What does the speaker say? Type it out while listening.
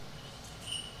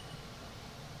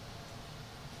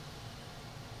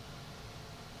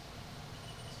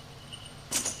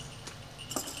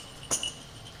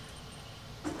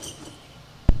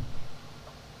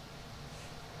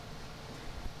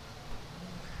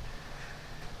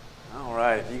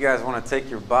right, if you guys want to take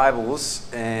your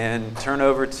Bibles and turn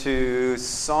over to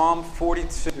Psalm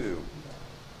 42.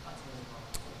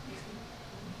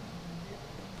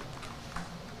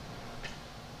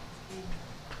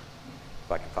 If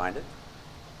I can find it.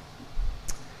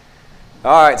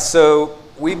 All right, so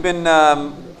we've been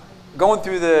going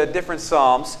through the different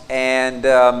Psalms, and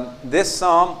this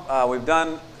Psalm, we've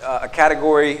done a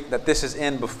category that this is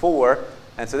in before,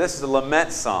 and so this is a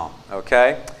lament Psalm,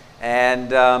 okay?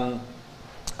 And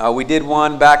we did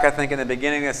one back, I think, in the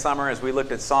beginning of summer as we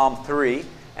looked at Psalm 3,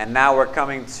 and now we're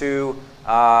coming to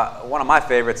one of my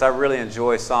favorites. I really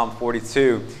enjoy Psalm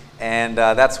 42, and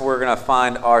that's where we're going to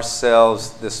find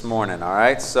ourselves this morning, all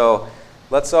right? So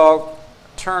let's all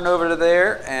turn over to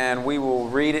there, and we will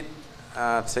read it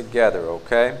together,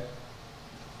 okay?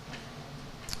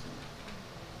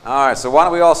 All right, so why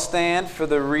don't we all stand for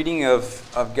the reading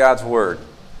of God's Word.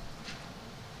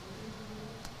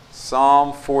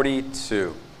 Psalm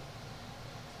 42.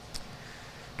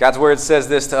 God's Word says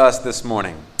this to us this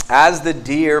morning. As the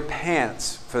deer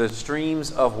pants for the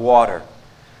streams of water,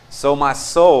 so my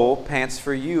soul pants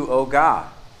for you, O God.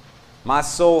 My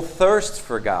soul thirsts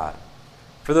for God,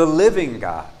 for the living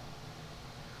God.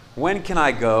 When can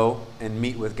I go and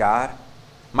meet with God?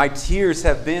 My tears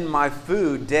have been my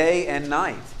food day and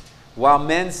night, while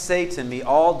men say to me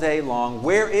all day long,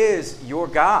 where is your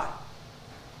God?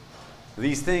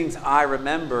 These things I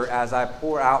remember as I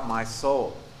pour out my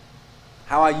soul.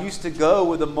 How I used to go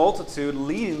with the multitude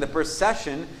leading the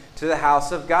procession to the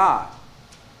house of God,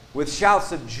 with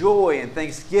shouts of joy and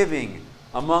thanksgiving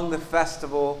among the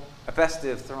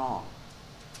festive throng.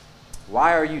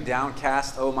 Why are you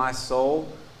downcast, O my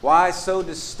soul? Why so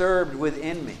disturbed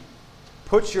within me?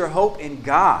 Put your hope in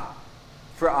God,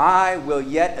 for I will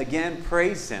yet again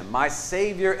praise Him, my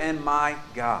Savior and my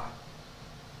God.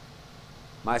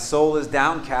 My soul is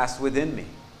downcast within me.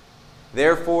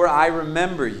 Therefore I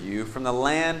remember you from the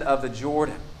land of the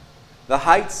Jordan, the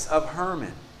heights of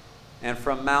Hermon, and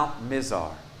from Mount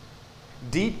Mizar.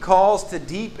 Deep calls to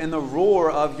deep in the roar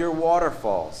of your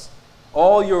waterfalls.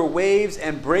 All your waves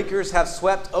and breakers have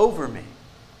swept over me.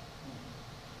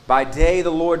 By day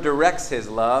the Lord directs His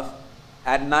love.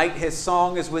 At night His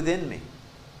song is within me,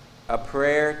 a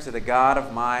prayer to the God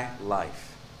of my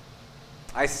life.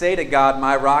 I say to God,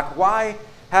 my rock, why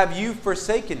have you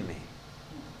forsaken me?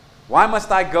 Why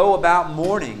must I go about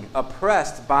mourning,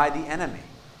 oppressed by the enemy?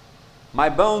 My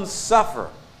bones suffer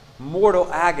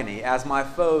mortal agony as my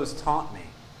foes taunt me,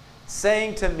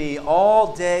 saying to me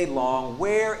all day long,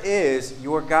 where is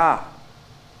your God?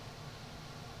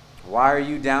 Why are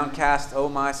you downcast, O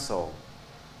my soul?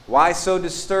 Why so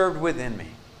disturbed within me?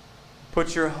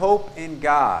 Put your hope in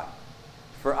God,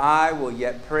 for I will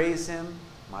yet praise Him,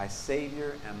 my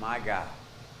Savior and my God.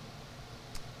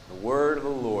 The word of the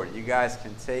Lord. You guys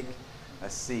can take a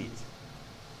seat.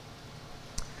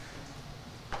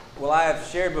 Well, I have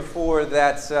shared before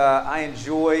that I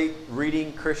enjoy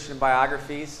reading Christian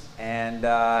biographies, and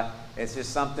it's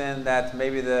just something that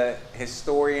maybe the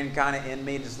historian kind of in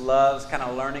me just loves, kind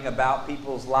of learning about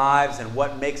people's lives and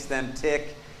what makes them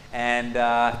tick, and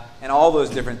all those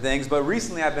different things. But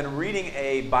recently I've been reading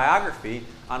a biography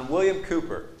on William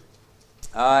Cowper.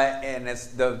 And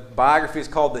the biography is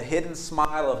called The Hidden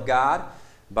Smile of God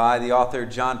by the author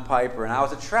John Piper. And I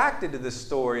was attracted to the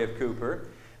story of Cowper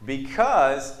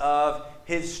because of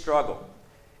his struggle.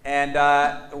 And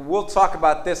we'll talk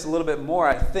about this a little bit more,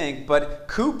 I think. But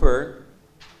Cowper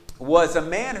was a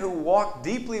man who walked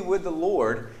deeply with the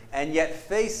Lord and yet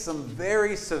faced some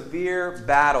very severe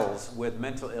battles with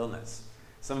mental illness.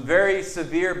 Some very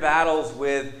severe battles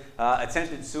with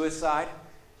attempted suicide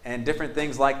and different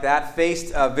things like that.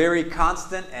 Faced a very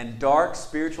constant and dark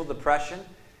spiritual depression.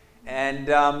 And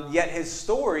yet his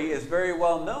story is very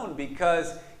well known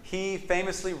because he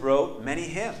famously wrote many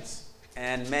hymns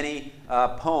and many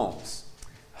poems.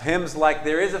 Hymns like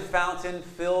There Is a Fountain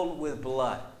Filled with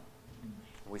Blood.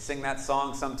 We sing that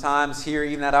song sometimes here,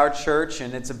 even at our church,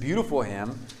 and it's a beautiful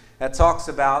hymn that talks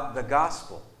about the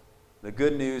gospel, the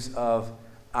good news of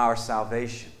our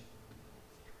salvation.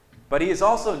 But he is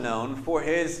also known for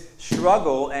his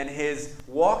struggle and his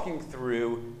walking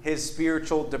through his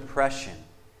spiritual depression.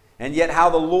 And yet how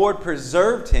the Lord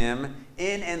preserved him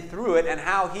in and through it, and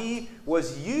how he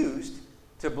was used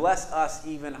to bless us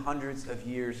even hundreds of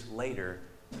years later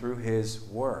through his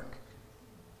work.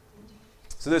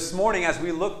 So this morning, as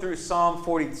we look through Psalm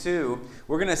 42,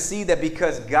 we're going to see that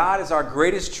because God is our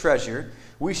greatest treasure,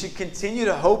 we should continue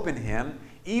to hope in Him,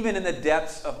 even in the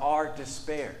depths of our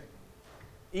despair.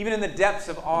 Even in the depths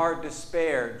of our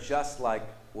despair, just like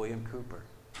William Cowper.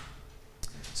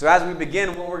 So as we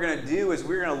begin, what we're going to do is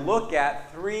we're going to look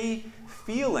at three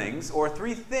feelings or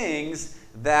three things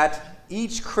that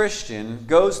each Christian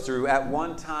goes through at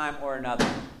one time or another.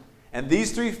 And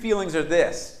these three feelings are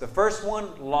this. The first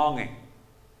one, longing,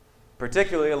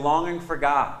 particularly a longing for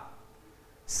God.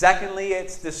 Secondly,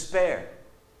 it's despair.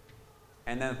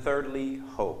 And then thirdly,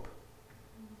 hope.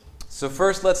 So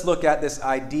first, let's look at this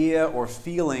idea or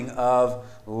feeling of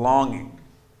longing.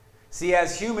 See,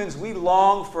 as humans, we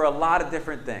long for a lot of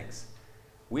different things.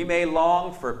 We may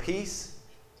long for peace.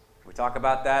 We talk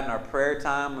about that in our prayer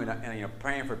time,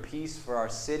 praying for peace for our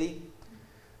city.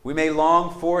 We may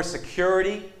long for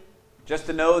security, just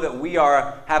to know that we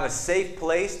have a safe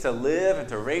place to live and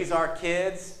to raise our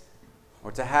kids,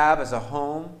 or to have as a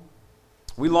home.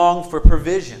 We long for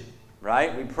provision,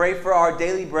 right? We pray for our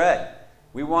daily bread.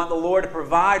 We want the Lord to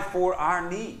provide for our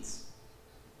needs.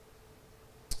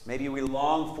 Maybe we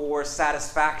long for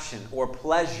satisfaction or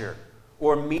pleasure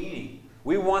or meaning.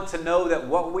 We want to know that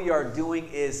what we are doing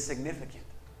is significant,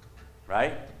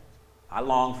 right? I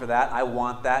long for that. I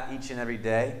want that each and every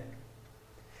day.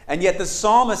 And yet the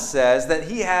psalmist says that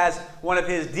he has one of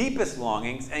his deepest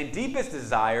longings and deepest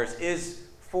desires is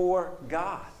for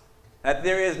God. That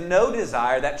there is no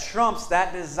desire that trumps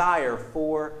that desire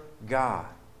for God.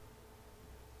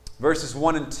 Verses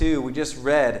 1 and 2 we just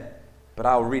read, but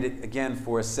I'll read it again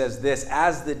for us, says this: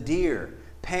 As the deer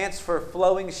pants for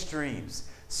flowing streams,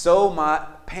 so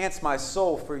pants my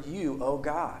soul for you, O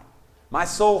God. My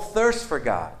soul thirsts for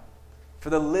God, for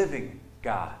the living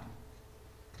God.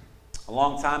 A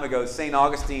long time ago, St.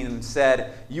 Augustine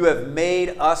said, You have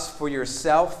made us for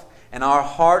yourself, and our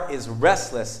heart is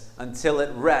restless until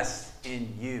it rests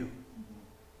in you.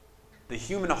 The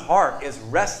human heart is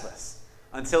restless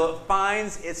until it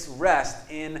finds its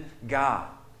rest in God.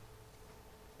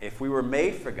 If we were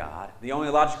made for God, the only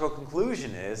logical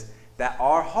conclusion is that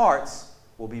our hearts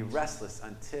will be restless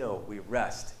until we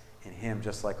rest in Him,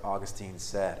 just like Augustine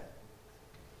said.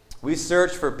 We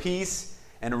search for peace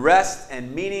and rest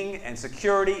and meaning and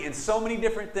security in so many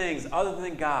different things other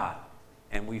than God,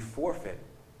 and we forfeit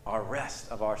our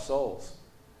rest of our souls,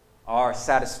 our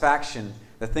satisfaction,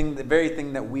 the very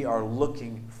thing that we are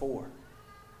looking for.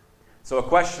 So a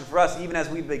question for us, even as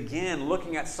we begin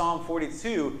looking at Psalm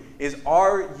 42, is: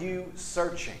 are you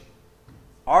searching?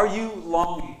 Are you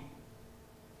longing?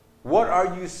 What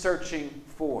are you searching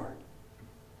for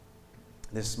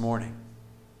this morning?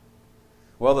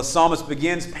 Well, the psalmist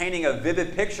begins painting a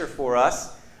vivid picture for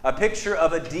us, a picture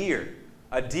of a deer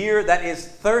that is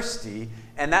thirsty,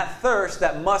 and that thirst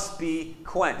that must be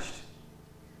quenched.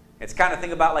 It's kind of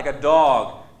think about like a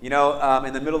dog, in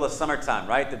the middle of summertime,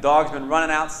 right? The dog's been running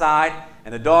outside,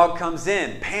 and the dog comes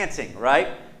in panting, right?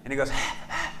 And he goes,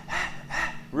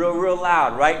 real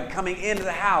loud, right? And coming into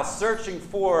the house, searching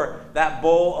for that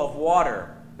bowl of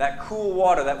water, that cool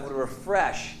water that would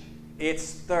refresh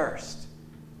its thirst.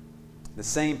 The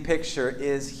same picture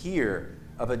is here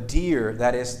of a deer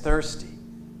that is thirsty.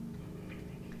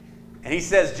 And he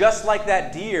says, just like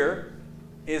that deer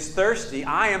is thirsty,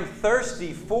 I am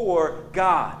thirsty for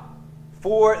God,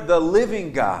 for the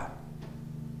living God.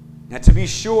 And to be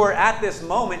sure, at this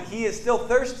moment, he is still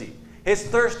thirsty. His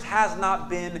thirst has not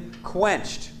been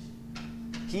quenched.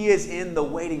 He is in the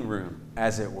waiting room,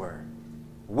 as it were,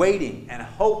 waiting and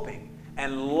hoping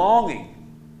and longing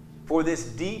for this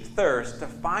deep thirst to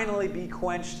finally be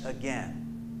quenched again.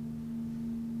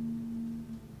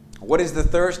 What is the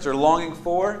thirst or longing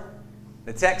for?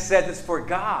 The text says it's for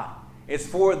God. It's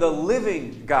for the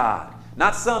living God.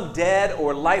 Not some dead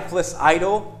or lifeless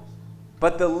idol,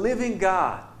 but the living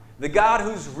God. The God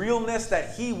whose realness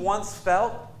that he once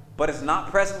felt, but is not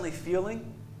presently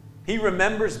feeling. He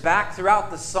remembers back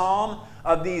throughout the psalm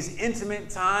of these intimate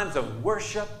times of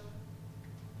worship,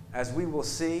 as we will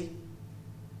see.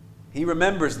 He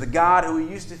remembers the God who he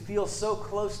used to feel so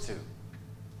close to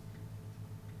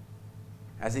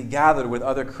as he gathered with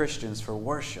other Christians for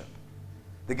worship.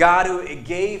 The God who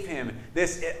gave him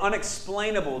this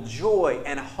unexplainable joy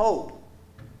and hope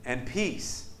and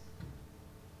peace,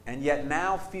 and yet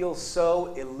now feels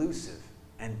so elusive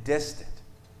and distant.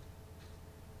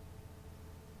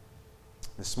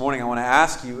 This morning I want to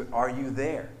ask you, are you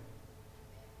there?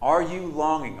 Are you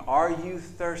longing? Are you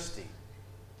thirsty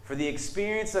for the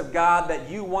experience of God that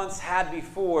you once had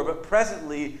before, but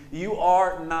presently you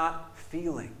are not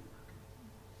feeling?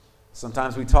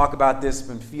 Sometimes we talk about this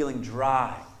when feeling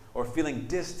dry or feeling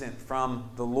distant from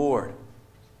the Lord.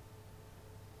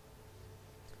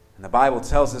 And the Bible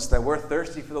tells us that we're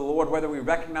thirsty for the Lord whether we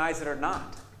recognize it or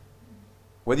not.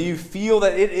 Whether you feel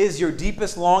that it is your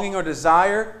deepest longing or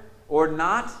desire or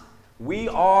not, we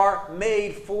are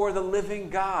made for the living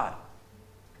God.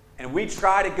 and we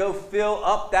try to go fill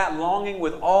up that longing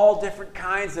with all different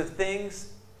kinds of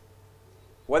things,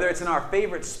 whether it's in our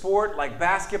favorite sport like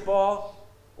basketball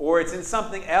or it's in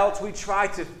something else, we try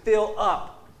to fill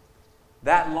up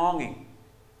that longing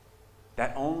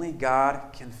that only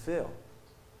God can fill.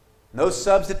 No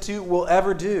substitute will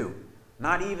ever do,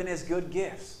 not even his good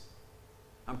gifts.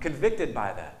 I'm convicted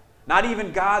by that. Not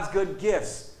even God's good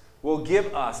gifts will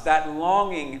give us that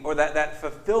longing or that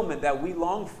fulfillment that we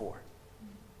long for.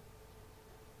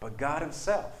 But God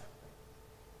himself,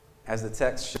 as the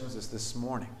text shows us this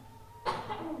morning.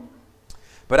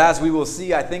 But as we will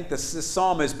see, I think this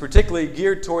psalm is particularly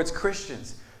geared towards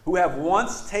Christians who have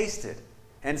once tasted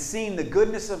and seen the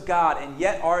goodness of God and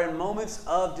yet are in moments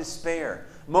of despair,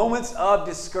 moments of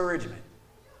discouragement,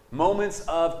 moments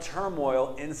of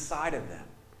turmoil inside of them.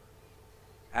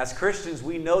 As Christians,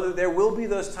 we know that there will be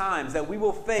those times that we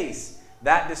will face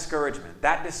that discouragement,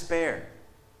 that despair.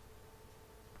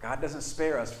 God doesn't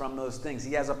spare us from those things.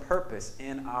 He has a purpose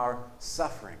in our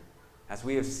suffering, as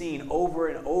we have seen over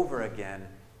and over again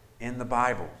in the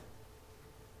Bible.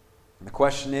 And the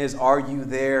question is, are you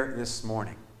there this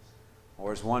morning?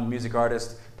 Or as one music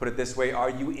artist put it this way,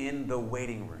 are you in the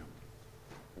waiting room,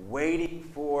 waiting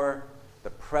for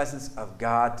the presence of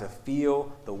God to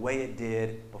feel the way it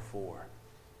did before?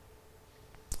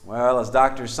 Well, as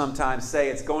doctors sometimes say,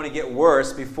 it's going to get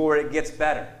worse before it gets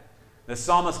better. The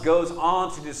psalmist goes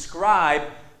on to describe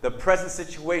the present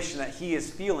situation that he is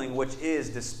feeling, which is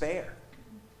despair.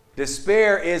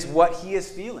 Despair is what he is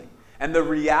feeling. And the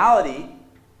reality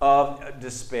of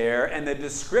despair and the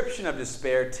description of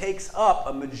despair takes up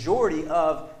a majority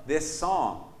of this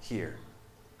psalm here.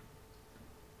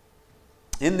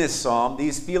 In this psalm,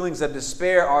 these feelings of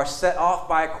despair are set off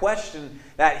by a question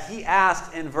that he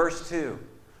asked in verse 2.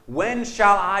 When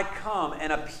shall I come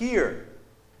and appear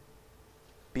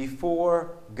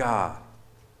before God?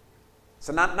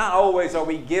 So not always are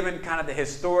we given kind of the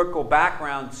historical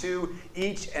background to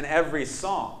each and every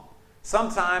psalm.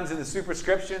 Sometimes in the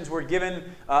superscriptions we're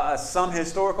given some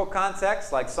historical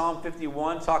context, like Psalm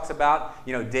 51 talks about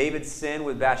David's sin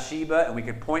with Bathsheba, and we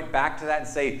could point back to that and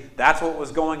say that's what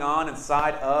was going on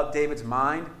inside of David's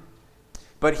mind.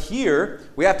 But here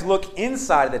we have to look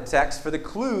inside of the text for the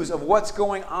clues of what's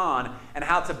going on and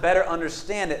how to better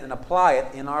understand it and apply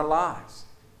it in our lives.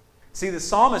 See, the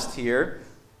psalmist here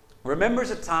remembers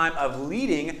a time of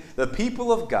leading the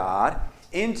people of God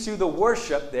into the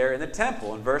worship there in the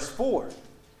temple in verse 4.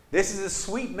 This is a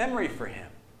sweet memory for him.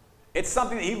 It's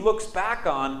something that he looks back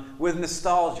on with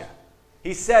nostalgia.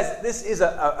 He says, this is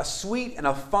a sweet and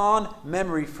a fond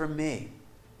memory for me,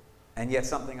 and yet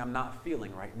something I'm not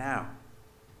feeling right now.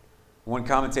 One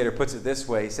commentator puts it this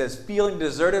way. He says, feeling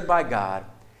deserted by God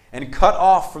and cut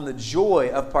off from the joy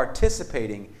of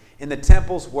participating in the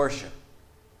temple's worship,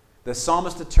 the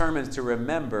psalmist determines to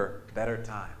remember better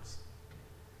times.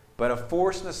 But a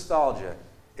forced nostalgia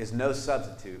is no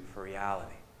substitute for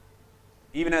reality.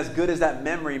 Even as good as that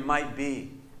memory might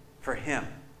be for him,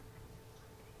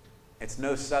 it's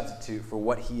no substitute for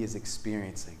what he is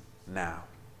experiencing now.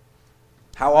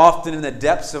 How often in the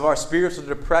depths of our spiritual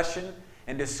depression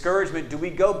and discouragement do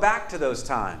we go back to those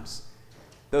times,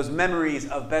 those memories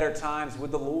of better times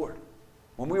with the Lord,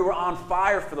 when we were on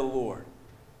fire for the Lord,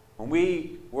 when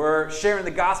we were sharing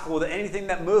the gospel with anything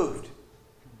that moved,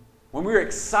 when we were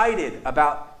excited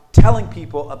about telling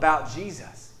people about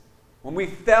Jesus, when we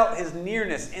felt his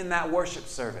nearness in that worship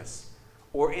service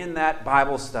or in that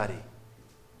Bible study.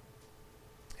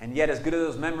 And yet, as good as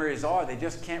those memories are, they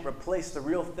just can't replace the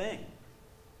real thing.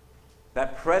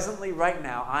 That presently, right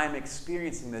now, I am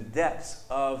experiencing the depths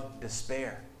of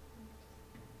despair.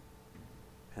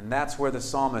 And that's where the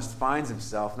psalmist finds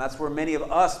himself. And that's where many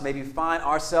of us maybe find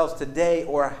ourselves today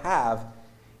or have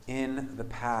in the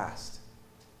past.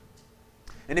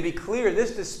 And to be clear,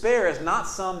 this despair is not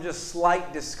some just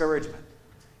slight discouragement.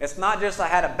 It's not just I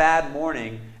had a bad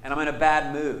morning and I'm in a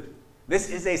bad mood. This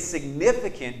is a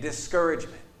significant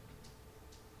discouragement.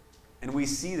 And we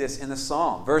see this in the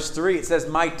psalm. Verse 3, it says,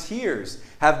 my tears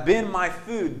have been my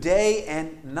food day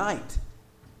and night.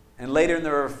 And later in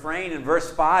the refrain, in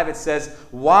verse 5, it says,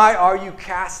 why are you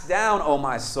cast down, O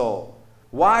my soul?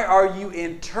 Why are you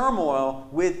in turmoil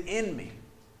within me?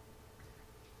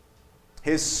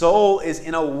 His soul is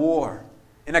in a war,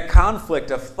 in a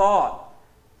conflict of thought,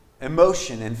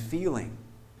 emotion, and feeling.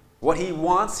 What he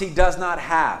wants, he does not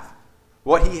have.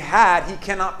 What he had, he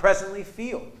cannot presently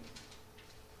feel.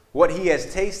 What he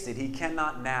has tasted, he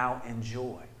cannot now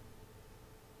enjoy.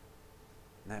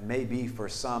 And that may be for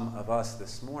some of us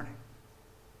this morning.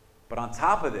 But on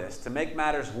top of this, to make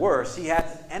matters worse, he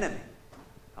has an enemy.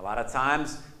 A lot of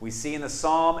times we see in the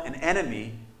psalm an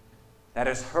enemy that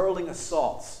is hurling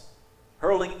assaults,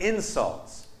 hurling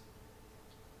insults,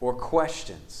 or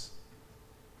questions.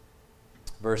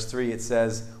 Verse 3, it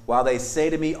says, while they say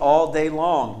to me all day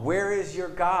long, where is your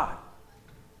God?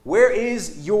 Where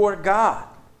is your God?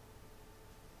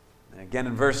 And again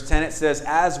in verse 10 it says,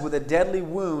 as with a deadly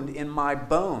wound in my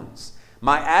bones,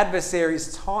 my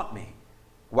adversaries taunt me,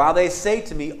 while they say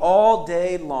to me all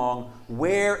day long,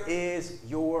 where is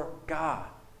your God?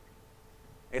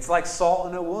 It's like salt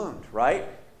in a wound, right?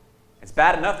 It's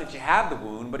bad enough that you have the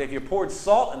wound, but if you poured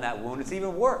salt in that wound, it's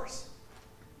even worse.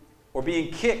 Or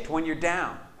being kicked when you're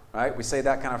down, right? We say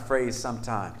that kind of phrase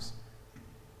sometimes.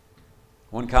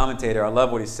 One commentator, I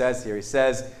love what he says here. He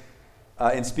says,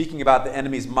 in speaking about the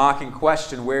enemy's mocking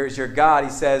question, where is your God? He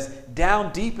says,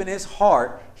 down deep in his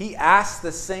heart, he asks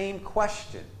the same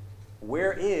question.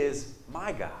 Where is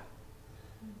my God?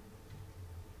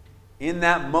 In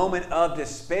that moment of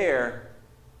despair,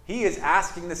 he is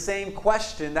asking the same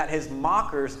question that his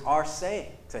mockers are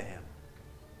saying to him.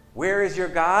 Where is your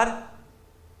God?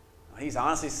 He's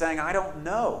honestly saying, I don't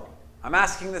know. I'm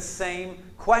asking the same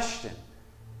question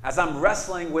as I'm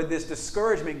wrestling with this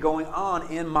discouragement going on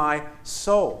in my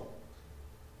soul.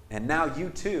 And now you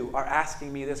too are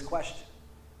asking me this question.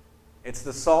 It's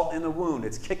the salt in the wound.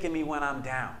 It's kicking me when I'm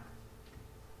down.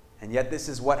 And yet this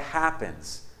is what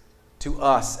happens to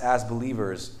us as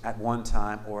believers at one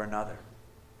time or another.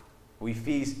 We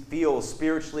feel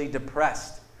spiritually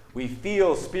depressed. We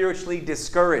feel spiritually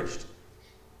discouraged.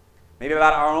 Maybe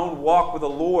about our own walk with the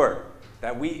Lord,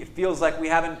 that it feels like we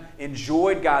haven't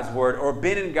enjoyed God's word or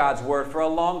been in God's word for a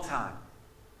long time.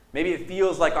 Maybe it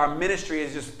feels like our ministry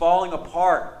is just falling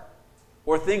apart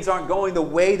or things aren't going the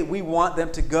way that we want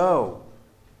them to go.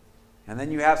 And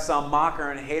then you have some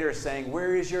mocker and hater saying,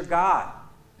 where is your God?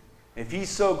 If he's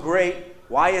so great,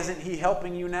 why isn't he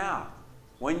helping you now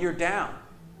when you're down?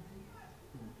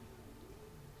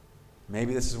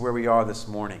 Maybe this is where we are this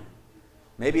morning.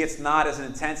 Maybe it's not as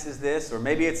intense as this, or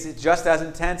maybe it's just as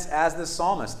intense as the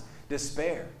psalmist,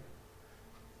 despair.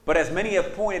 But as many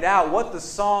have pointed out, what the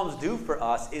Psalms do for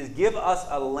us is give us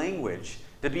a language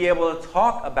to be able to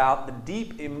talk about the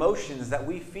deep emotions that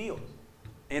we feel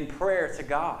in prayer to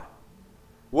God.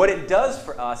 What it does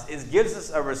for us is gives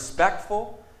us a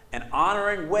respectful and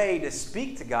honoring way to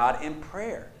speak to God in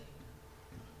prayer,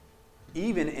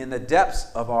 even in the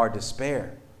depths of our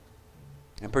despair.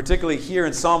 And particularly here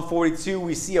in Psalm 42,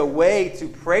 we see a way to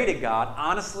pray to God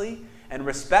honestly and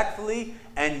respectfully,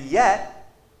 and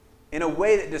yet in a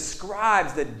way that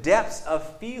describes the depths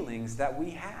of feelings that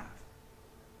we have.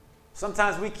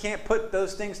 Sometimes we can't put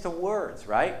those things to words,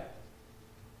 right?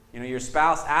 You know, your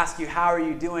spouse asks you, how are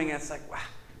you doing? And it's like, wow,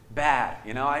 bad.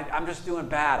 You know, I'm just doing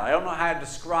bad. I don't know how to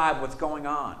describe what's going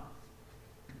on.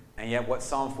 And yet what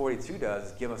Psalm 42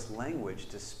 does is give us language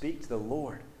to speak to the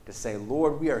Lord, to say,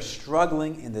 Lord, we are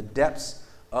struggling in the depths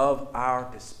of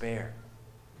our despair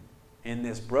in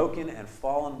this broken and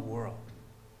fallen world.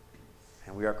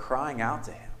 And we are crying out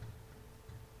to him.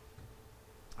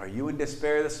 Are you in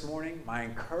despair this morning? My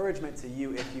encouragement to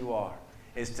you, if you are,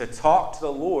 is to talk to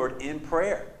the Lord in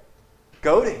prayer.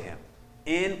 Go to him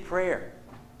in prayer,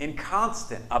 in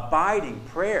constant, abiding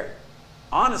prayer,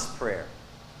 honest prayer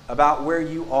about where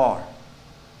you are.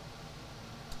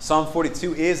 Psalm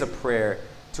 42 is a prayer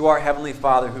to our Heavenly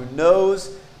Father who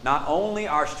knows not only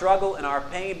our struggle and our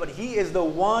pain, but he is the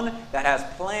one that has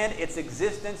planned its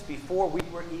existence before we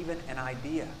were even an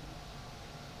idea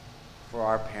for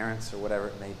our parents or whatever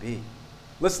it may be.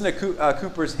 Listen to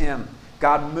Cooper's hymn,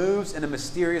 God Moves in a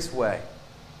Mysterious Way.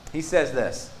 He says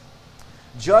this,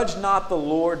 judge not the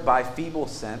Lord by feeble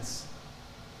sense,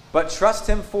 but trust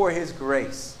him for his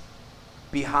grace.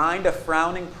 Behind a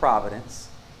frowning providence,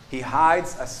 he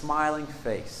hides a smiling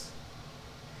face.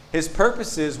 His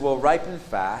purposes will ripen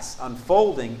fast,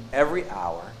 unfolding every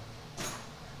hour.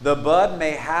 The bud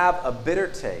may have a bitter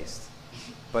taste,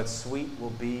 but sweet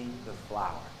will be the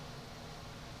flower.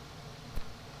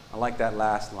 I like that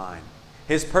last line.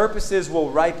 His purposes will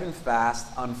ripen fast,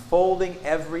 unfolding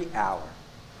every hour.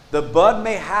 The bud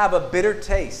may have a bitter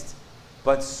taste,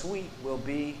 but sweet will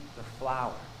be the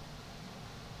flower.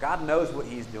 God knows what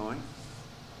he's doing.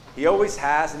 He always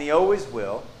has and he always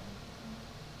will.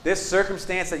 This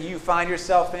circumstance that you find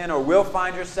yourself in or will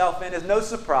find yourself in is no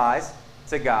surprise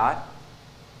to God.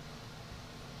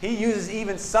 He uses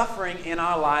even suffering in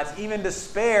our lives, even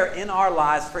despair in our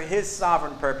lives for his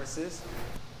sovereign purposes.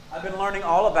 I've been learning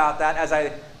all about that as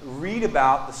I read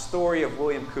about the story of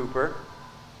William Cooper.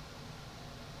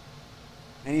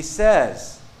 And he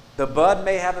says, the bud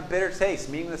may have a bitter taste,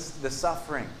 meaning the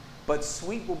suffering, but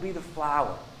sweet will be the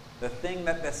flower, the thing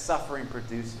that the suffering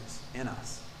produces in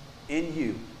us, in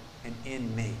you, and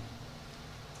in me.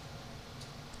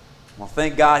 Well,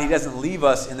 thank God he doesn't leave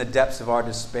us in the depths of our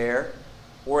despair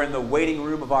or in the waiting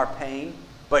room of our pain,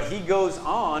 but he goes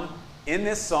on in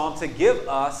this psalm to give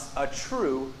us a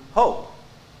true hope.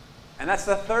 And that's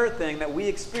the third thing that we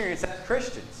experience as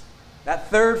Christians. That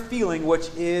third feeling, which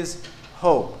is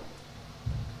hope.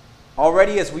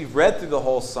 Already, as we've read through the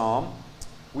whole psalm,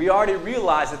 we already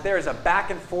realize that there is a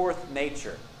back and forth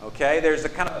nature. Okay? There's a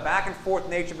kind of a back and forth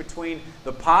nature between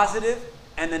the positive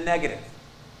and the negative.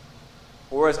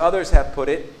 Or as others have put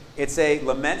it, it's a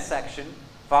lament section,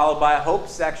 followed by a hope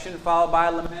section, followed by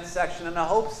a lament section, and a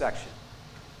hope section.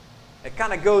 It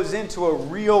kind of goes into a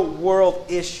real world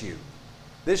issue.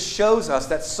 This shows us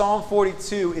that Psalm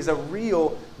 42 is a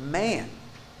real man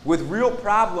with real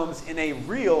problems in a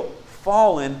real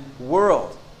fallen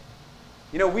world.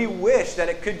 You know, we wish that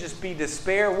it could just be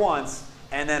despair once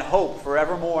and then hope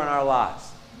forevermore in our lives.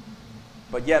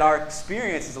 But yet our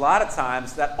experience is a lot of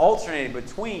times that alternating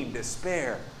between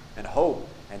despair and hope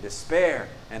and despair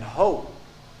and hope.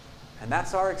 And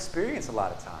that's our experience a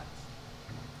lot of times.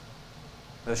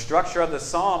 The structure of the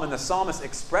psalm and the psalmist's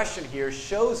expression here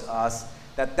shows us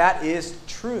that that is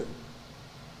true.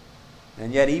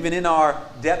 And yet even in our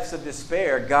depths of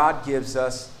despair, God gives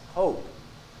us hope.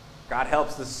 God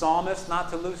helps the psalmist not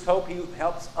to lose hope. He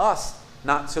helps us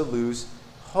not to lose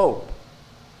hope.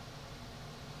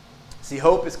 See,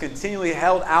 hope is continually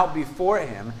held out before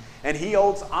him, and he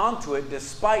holds on to it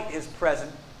despite his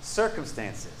present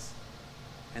circumstances.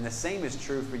 And the same is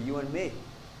true for you and me.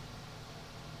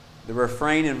 The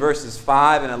refrain in verses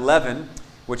 5 and 11,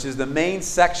 which is the main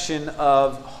section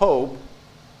of hope,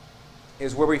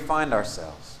 is where we find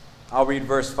ourselves. I'll read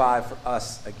verse 5 for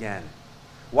us again.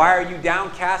 Why are you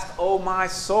downcast, O my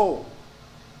soul?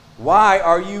 Why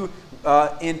are you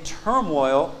in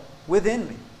turmoil within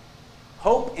me?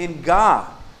 Hope in God,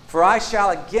 for I shall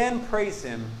again praise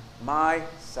him, my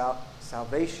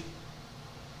salvation.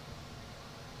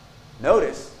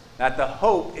 Notice that the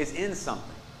hope is in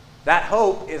something. That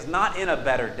hope is not in a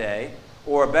better day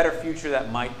or a better future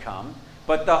that might come,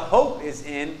 but the hope is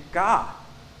in God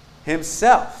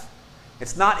himself.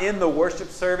 It's not in the worship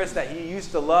service that he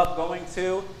used to love going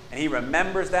to, and he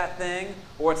remembers that thing,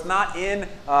 or it's not in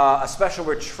a special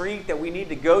retreat that we need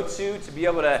to go to be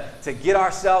able to get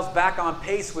ourselves back on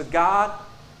pace with God.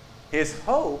 His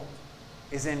hope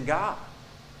is in God.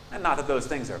 And not that those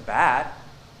things are bad.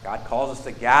 God calls us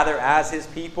to gather as his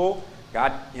people.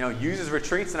 God, uses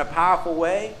retreats in a powerful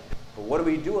way. But what do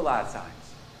we do a lot of times?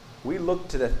 We look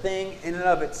to the thing in and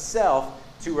of itself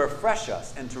to refresh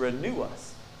us and to renew us.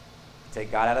 Take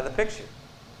God out of the picture.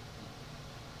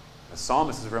 The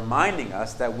psalmist is reminding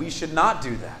us that we should not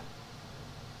do that.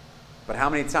 But how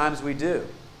many times we do?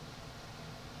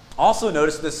 Also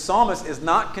notice the psalmist is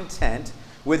not content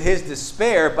with his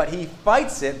despair, but he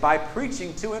fights it by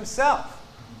preaching to himself.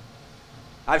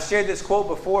 I've shared this quote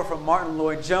before from Martin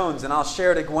Lloyd-Jones, and I'll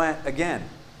share it again.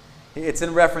 It's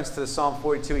in reference to the Psalm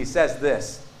 42. He says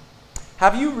this: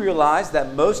 have you realized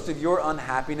that most of your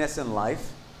unhappiness in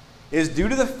life is due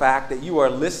to the fact that you are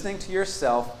listening to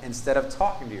yourself instead of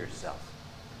talking to yourself?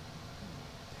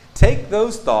 Take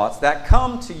those thoughts that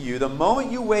come to you the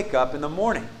moment you wake up in the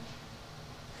morning.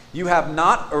 You have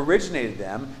not originated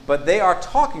them, but they are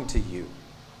talking to you.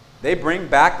 They bring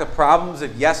back the problems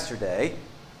of yesterday.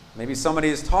 Maybe somebody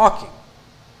is talking.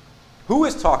 Who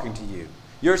is talking to you?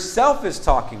 Yourself is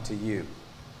talking to you.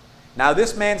 Now,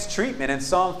 this man's treatment in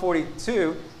Psalm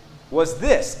 42 was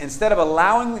this: instead of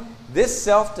allowing this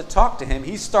self to talk to him,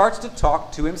 he starts to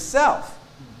talk to himself.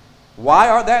 Why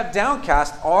art thou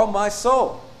downcast, all my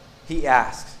soul? He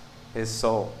asks his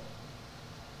soul.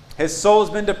 His soul has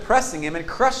been depressing him and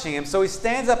crushing him, so he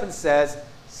stands up and says,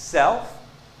 self,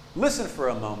 listen for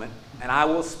a moment, and I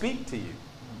will speak to you.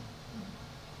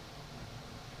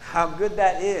 How good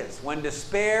that is when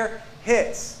despair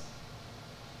hits,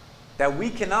 that we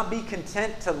cannot be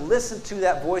content to listen to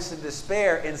that voice of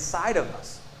despair inside of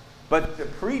us, but to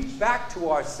preach back to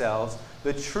ourselves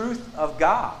the truth of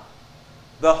God,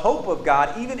 the hope of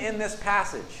God, even in this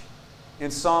passage in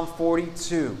Psalm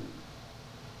 42.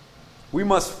 We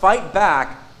must fight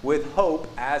back with hope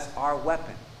as our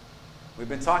weapon. We've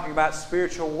been talking about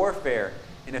spiritual warfare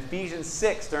in Ephesians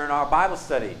 6 during our Bible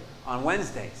study on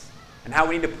Wednesdays, and how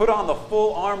we need to put on the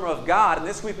full armor of God. And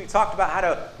this week we talked about how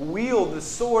to wield the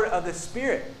sword of the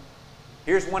Spirit.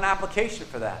 Here's one application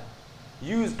for that.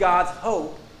 Use God's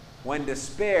hope when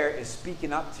despair is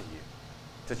speaking up to you,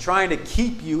 to trying to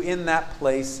keep you in that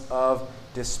place of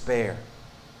despair.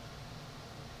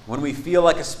 When we feel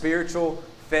like a spiritual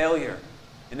failure,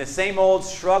 in the same old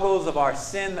struggles of our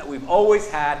sin that we've always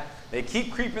had, they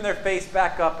keep creeping their face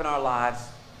back up in our lives.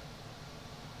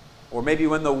 or maybe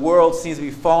when the world seems to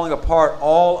be falling apart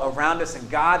all around us and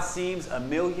God seems a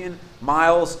million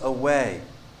miles away.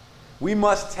 We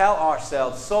must tell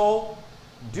ourselves, soul,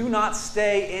 do not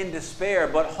stay in despair,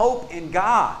 but hope in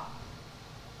God.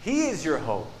 He is your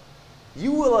hope.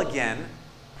 You will again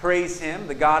praise Him,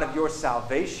 the God of your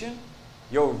salvation,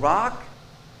 your rock.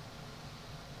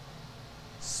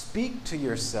 Speak to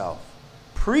yourself.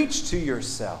 Preach to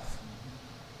yourself.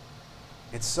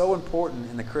 It's so important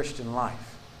in the Christian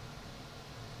life.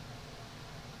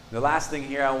 The last thing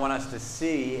here I want us to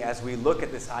see as we look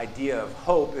at this idea of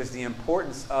hope is the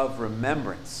importance of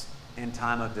remembrance in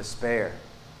time of despair.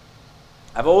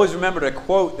 I've always remembered a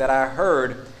quote that I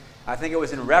heard, I think it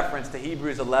was in reference to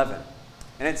Hebrews 11.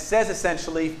 And it says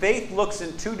essentially, faith looks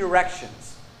in two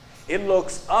directions. It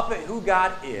looks up at who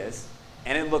God is,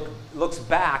 and it looks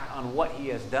back on what He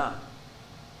has done.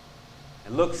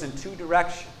 It looks in two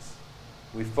directions.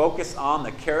 We focus on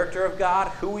the character of God,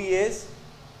 who He is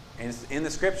in the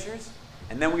Scriptures,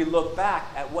 and then we look back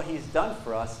at what He's done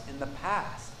for us in the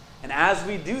past. And as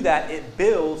we do that, it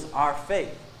builds our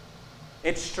faith.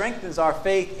 It strengthens our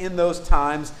faith in those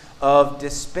times of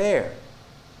despair,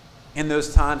 in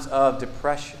those times of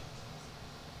depression.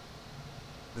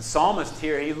 The psalmist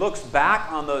here, he looks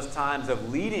back on those times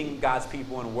of leading God's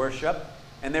people in worship,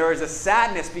 and there is a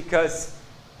sadness because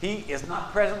he is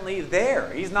not presently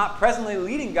there. He's not presently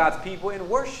leading God's people in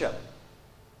worship.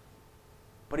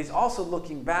 But he's also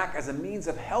looking back as a means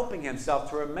of helping himself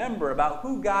to remember about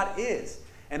who God is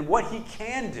and what He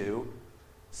can do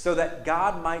so that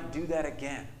God might do that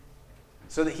again.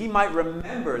 So that he might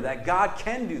remember that God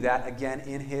can do that again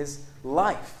in his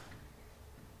life.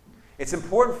 It's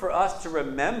important for us to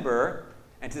remember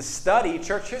and to study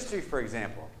church history, for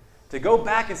example. To go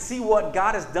back and see what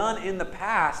God has done in the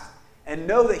past and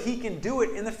know that He can do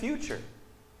it in the future.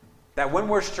 That when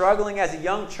we're struggling as a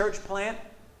young church plant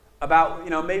about,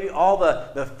 maybe all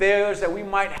the failures that we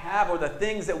might have or the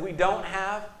things that we don't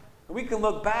have, we can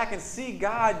look back and see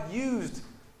God used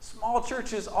small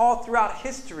churches all throughout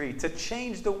history to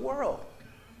change the world.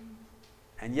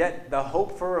 And yet the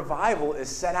hope for revival is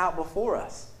set out before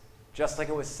us, just like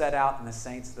it was set out in the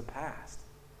saints of the past.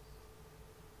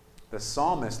 The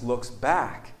psalmist looks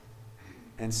back,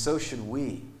 and so should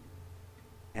we.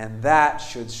 And that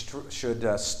should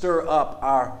stir up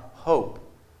our hope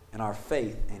and our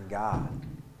faith in God.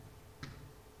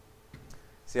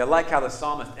 See, I like how the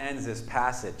psalmist ends this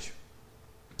passage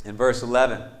in verse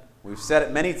 11. We've said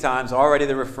it many times already,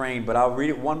 the refrain, but I'll read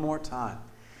it one more time.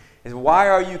 Is why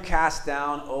are you cast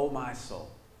down, O my soul?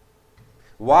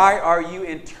 Why are you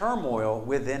in turmoil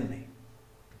within me?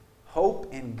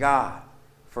 Hope in God,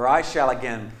 for I shall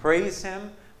again praise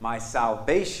Him, my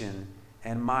salvation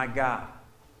and my God.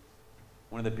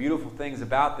 One of the beautiful things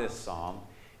about this psalm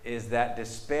is that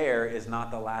despair is not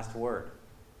the last word.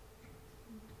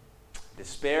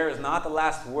 Despair is not the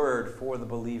last word for the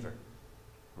believer.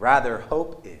 Rather,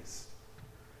 hope is.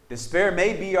 Despair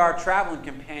may be our traveling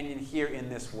companion here in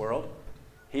this world,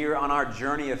 here on our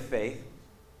journey of faith,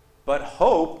 but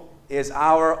hope is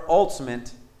our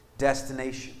ultimate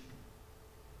destination.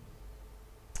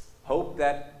 Hope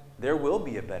that there will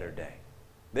be a better day.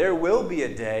 There will be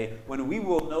a day when we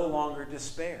will no longer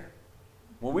despair,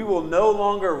 when we will no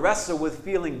longer wrestle with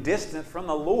feeling distant from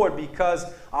the Lord because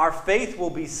our faith will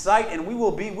be sight and we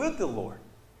will be with the Lord.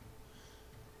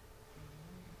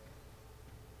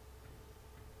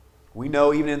 We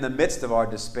know even in the midst of our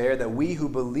despair that we who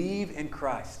believe in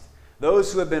Christ,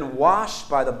 those who have been washed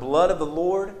by the blood of the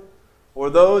Lord, or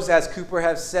those, as Cooper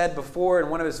has said before in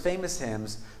one of his famous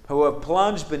hymns, who have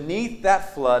plunged beneath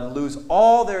that flood, lose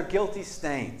all their guilty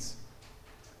stains.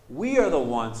 We are the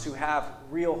ones who have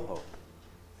real hope.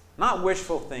 Not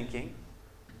wishful thinking,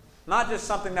 not just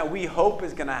something that we hope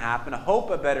is going to happen, hope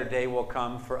a better day will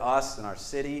come for us and our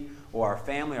city or our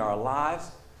family or our lives,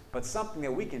 but something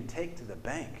that we can take to the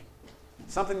bank.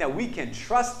 Something that we can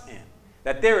trust in,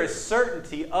 that there is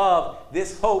certainty of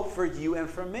this hope for you and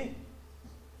for me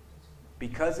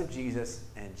because of Jesus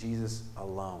and Jesus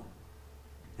alone.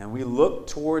 And we look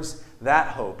towards that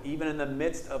hope, even in the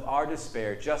midst of our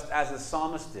despair, just as the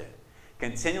psalmist did,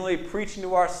 continually preaching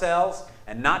to ourselves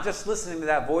and not just listening to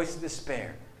that voice of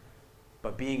despair,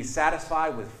 but being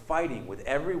satisfied with fighting with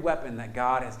every weapon that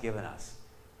God has given us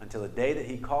until the day that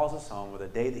He calls us home or the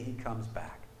day that He comes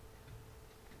back.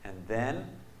 And then,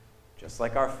 just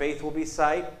like our faith will be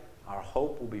sight, our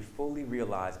hope will be fully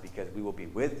realized because we will be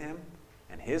with Him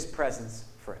and His presence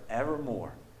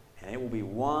forevermore. And it will be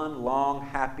one long,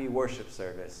 happy worship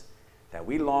service that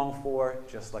we long for,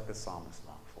 just like the psalmist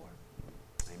longed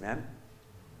for. Amen?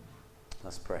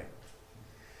 Let's pray.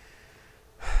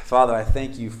 Father, I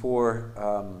thank You for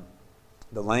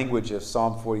the language of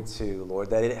Psalm 42, Lord,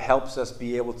 that it helps us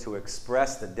be able to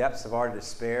express the depths of our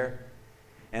despair.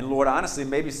 And Lord, honestly,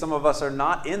 maybe some of us are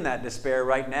not in that despair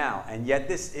right now, and yet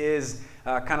this is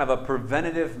kind of a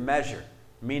preventative measure,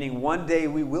 meaning one day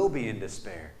we will be in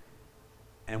despair,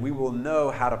 and we will know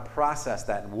how to process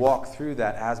that and walk through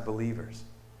that as believers.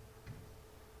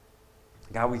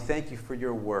 God, we thank you for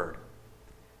your word,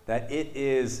 that it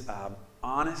is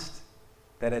honest,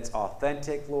 that it's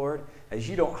authentic, Lord, as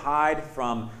you don't hide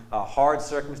from hard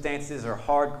circumstances or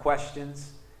hard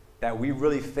questions that we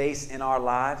really face in our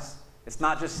lives. It's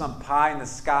not just some pie in the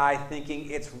sky thinking,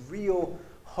 it's real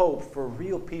hope for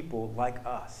real people like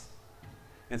us.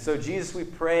 And so, Jesus, we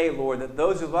pray, Lord, that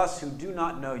those of us who do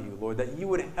not know you, Lord, that you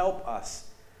would help us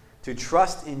to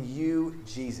trust in you,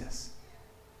 Jesus.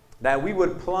 That we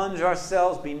would plunge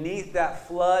ourselves beneath that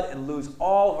flood and lose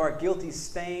all of our guilty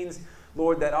stains,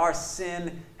 Lord, that our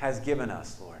sin has given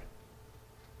us, Lord.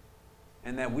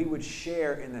 And that we would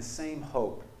share in the same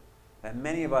hope that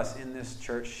many of us in this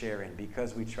church share in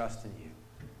because we trust in you.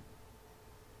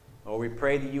 Lord, we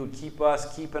pray that you would keep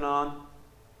us keeping on.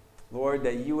 Lord,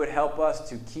 that you would help us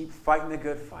to keep fighting the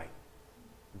good fight,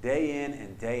 day in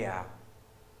and day out.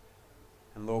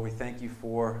 And Lord, we thank you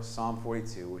for Psalm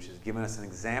 42, which has given us an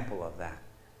example of that.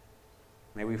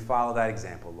 May we follow that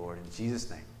example, Lord. In Jesus'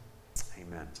 name,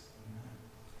 amen.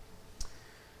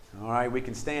 All right, we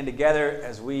can stand together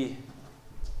as we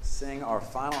sing our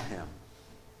final hymn.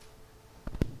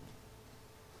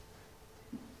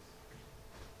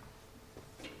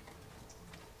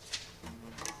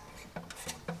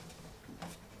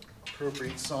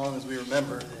 Appropriate song as we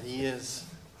remember that he is